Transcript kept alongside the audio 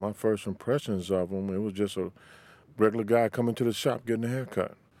My first impressions of him, it was just a regular guy coming to the shop getting a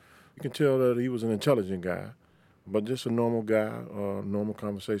haircut. You can tell that he was an intelligent guy, but just a normal guy, normal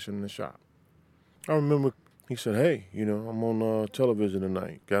conversation in the shop. I remember he said, hey, I'm on television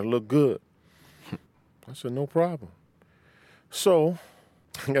tonight. Got to look good. I said, no problem. So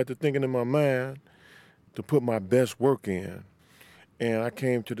I got to thinking in my mind to put my best work in. And I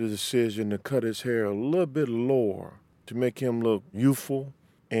came to the decision to cut his hair a little bit lower to make him look youthful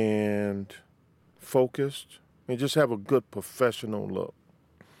and focused and just have a good professional look.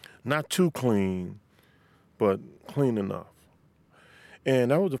 Not too clean, but clean enough.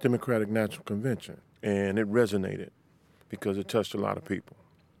 And that was the Democratic National Convention, and it resonated because it touched a lot of people,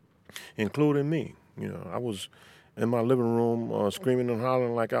 including me. I was in my living room screaming and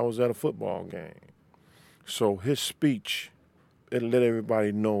hollering like I was at a football game. So his speech, it let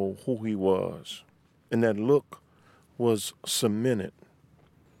everybody know who he was, and that look was cemented.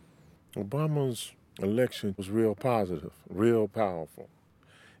 Obama's election was real positive, real powerful.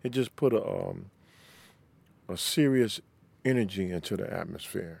 It just put a serious energy into the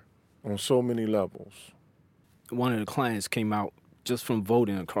atmosphere on so many levels. One of the clients came out just from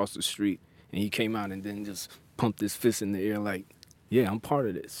voting across the street, and he came out and then just pumped his fist in the air like, yeah, I'm part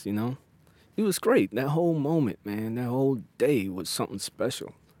of this, It was great. That whole moment, man, that whole day was something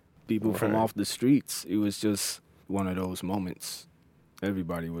special. People from off the streets, it was just one of those moments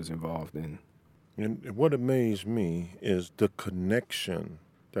everybody was involved in. And what amazed me is the connection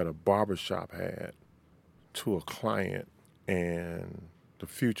that a barbershop had to a client and the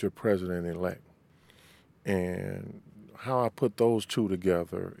future president-elect. And how I put those two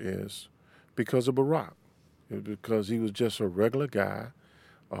together is because of Barack. Because he was just a regular guy,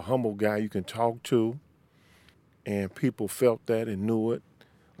 a humble guy you can talk to, and people felt that and knew it.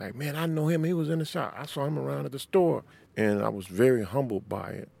 Like, man, I know him. He was in the shop. I saw him around at the store. And I was very humbled by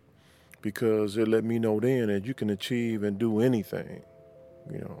it because it let me know then that you can achieve and do anything.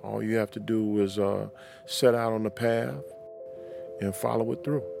 All you have to do is set out on the path and follow it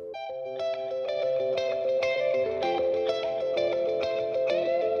through.